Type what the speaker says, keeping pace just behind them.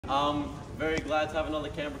Very glad to have another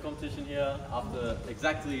Canberra competition here after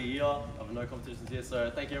exactly a year of no competitions here.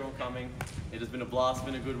 So thank you everyone for coming. It has been a blast,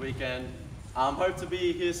 been a good weekend. Hope to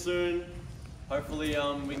be here soon. Hopefully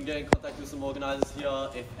we can get in contact with some organisers here.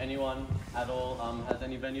 If anyone at all has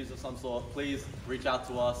any venues of some sort, please reach out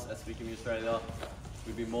to us at Speak Me Australia.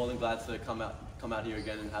 We'd be more than glad to come out here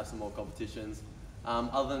again and have some more competitions.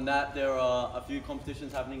 Other than that, there are a few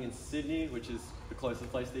competitions happening in Sydney, which is the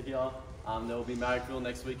closest place to here. There will be Marrickville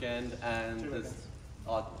next weekend, and there's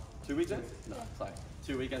 2 weekends? No, sorry,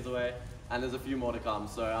 2 weekends away, and there's a few more to come.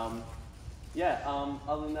 So other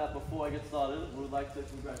than that, before I get started, we would like to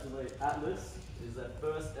congratulate Atlas. It is their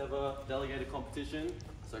first ever delegated competition,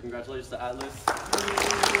 so congratulations to Atlas.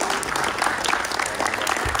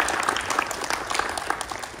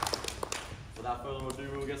 Without further ado,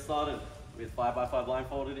 we'll get started with 5x5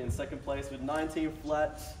 blindfolded. In second place with 19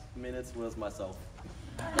 flat minutes was myself.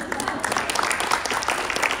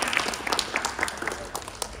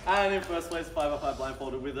 And in first place, 5x5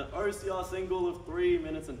 blindfolded with an OCR single of 3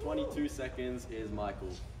 minutes and 22 seconds is Michael.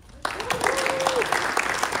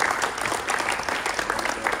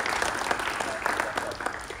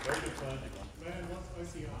 Very good turn. Man,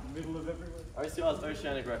 what's OCR? Middle of everywhere. OCR is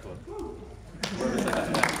Oceanic Record.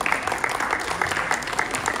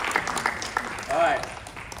 Alright,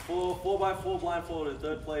 for 4x4 blindfolded,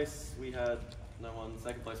 third place we had no one,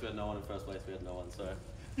 second place we had no one, and first place we had no one, so.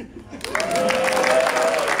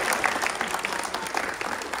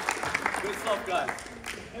 Good stuff, guys.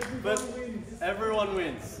 Everyone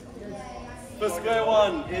wins. For square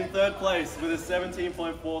one, in third place with a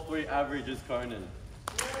 17.43 average is Conan.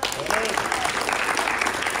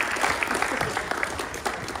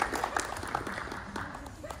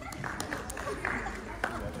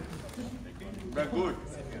 Very good.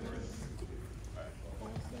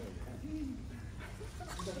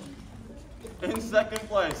 In second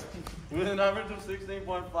place, with an average of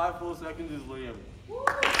 16.54 seconds is Liam.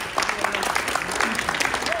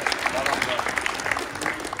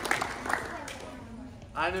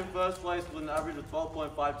 And in first place, with an average of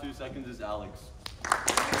 12.52 seconds is Alex.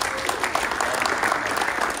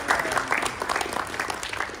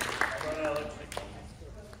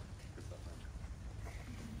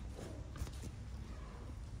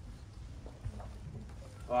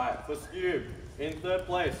 Alright, for Skew, in third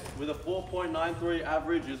place with a 4.93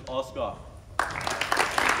 average is Oscar.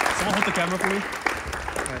 Someone hold the camera for me.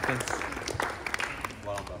 Alright, thanks.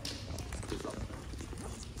 Well done.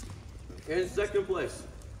 In second place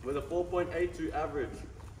with a 4.82 average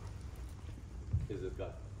is this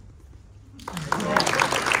guy.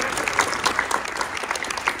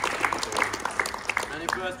 And in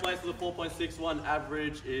first place with a 4.61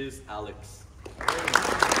 average is Alex.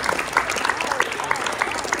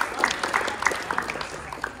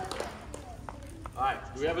 Alright,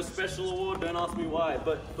 we have a special award, don't ask me why,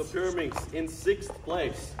 but for Pyraminx, in sixth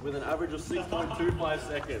place with an average of 6.25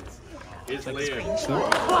 seconds is Liam.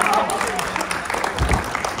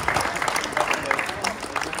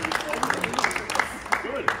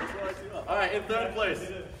 Good, that's what I see. Alright, in third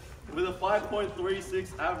place with a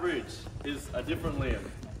 5.36 average is a different Liam.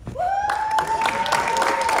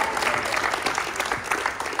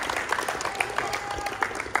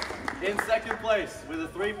 In second place, with a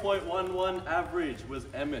 3.11 average, was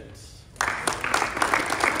Emmett.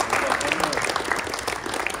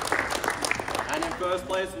 And in first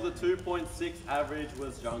place, with a 2.6 average,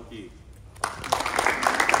 was Junkie.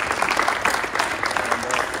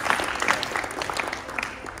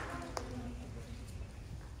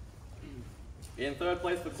 In third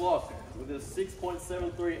place for Clock, with a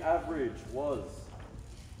 6.73 average, was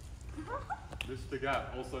Mr.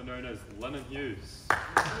 Gap, also known as Lennon Hughes.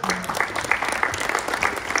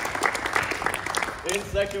 in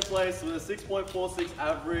second place with a 6.46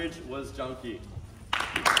 average was Junkie.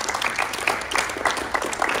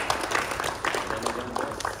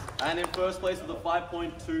 And in first place with a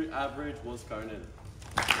 5.2 average was Conan.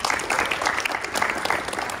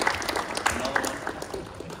 Another one.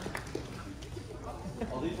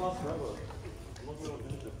 Oh, these last forever.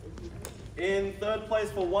 In third place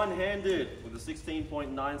for one-handed with a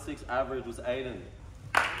 16.96 average was Aiden.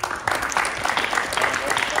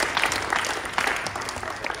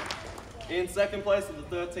 In second place with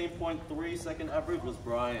a 13.3 second average was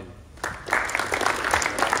Brian.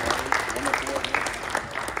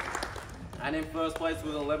 And in first place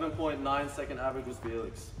with 11.9 second average was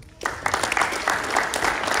Felix.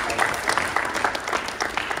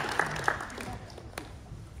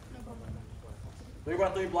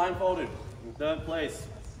 3x3 blindfolded. In third place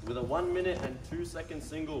with a 1 minute and 2 second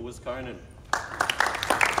single was Conan.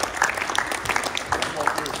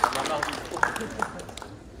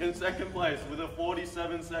 In In second place with a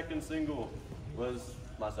 47-second single was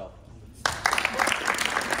myself.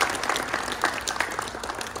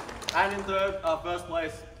 And in first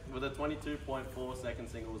place with a 22.4-second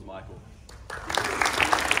single was Michael.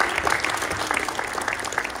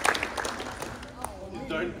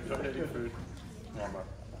 Don't eat your food. Come on, bro.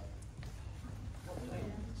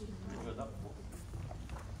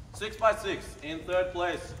 6 by 6 in third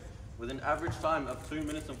place with an average time of 2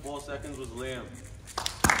 minutes and 4 seconds was Liam.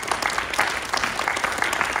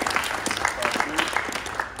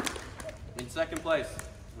 In second place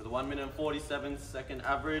with a 1 minute and 47-second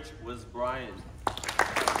average was Brian.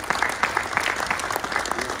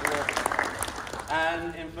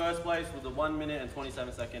 And in first place with a 1 minute and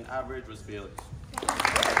 27-second average was Felix.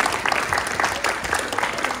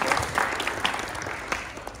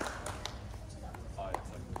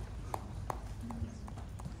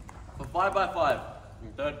 For 5 by 5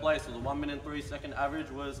 in third place with a 1 minute and 3-second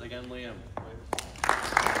average was again Liam.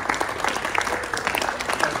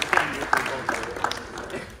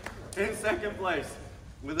 In second place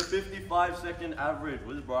with a 55-second average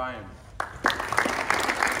was Brian.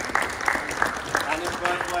 And in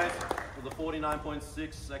first place with a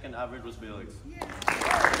 49.6-second average was Felix.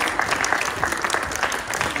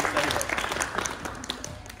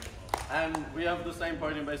 And we have the same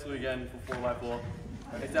podium basically again for 4 by 4.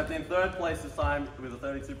 Except in third place this time with a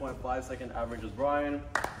 32.5-second average was Brian.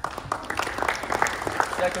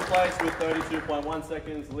 Second place with 32.1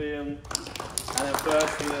 seconds, Liam. And then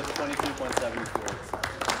first with a 22.7 scores.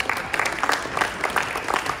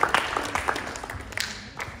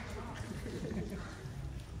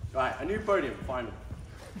 Right, a new podium, final.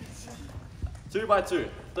 2 by 2.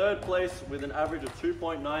 Third place with an average of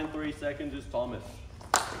 2.93 seconds is Thomas.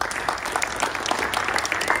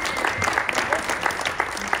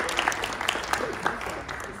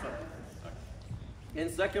 In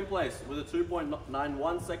second place with a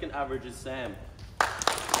 2.91 second average is Sam.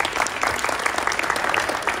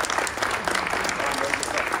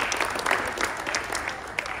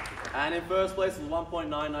 And in first place with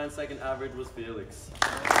 1.99 second average was Felix.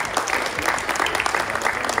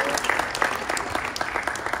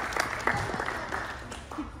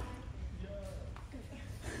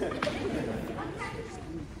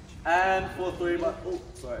 And for 3 by... Oh,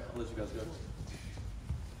 sorry, I'll let you guys go.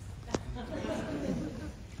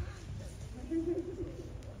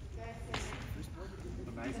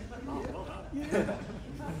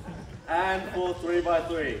 And for 3 by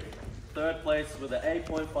 3, third place with an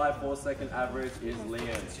 8.54 second average is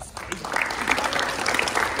Leanne.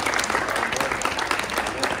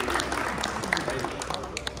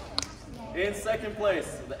 In second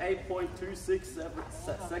place, the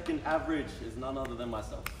 8.26 second average is none other than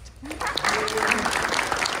myself.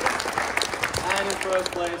 And in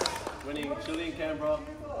first place, winning Chillin Canberra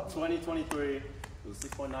 2023 with a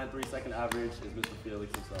 6.93 second average is Mr.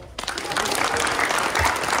 Felix himself.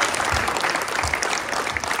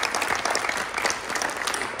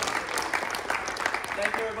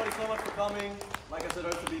 Thank you everybody so much for coming. Like I said,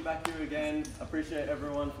 hope to be back here again. Appreciate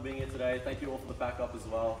everyone for being here today. Thank you all for the backup as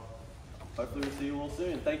well. Hopefully we'll see you all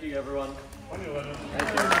soon. Thank you everyone. Thank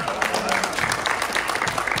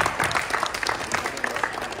you.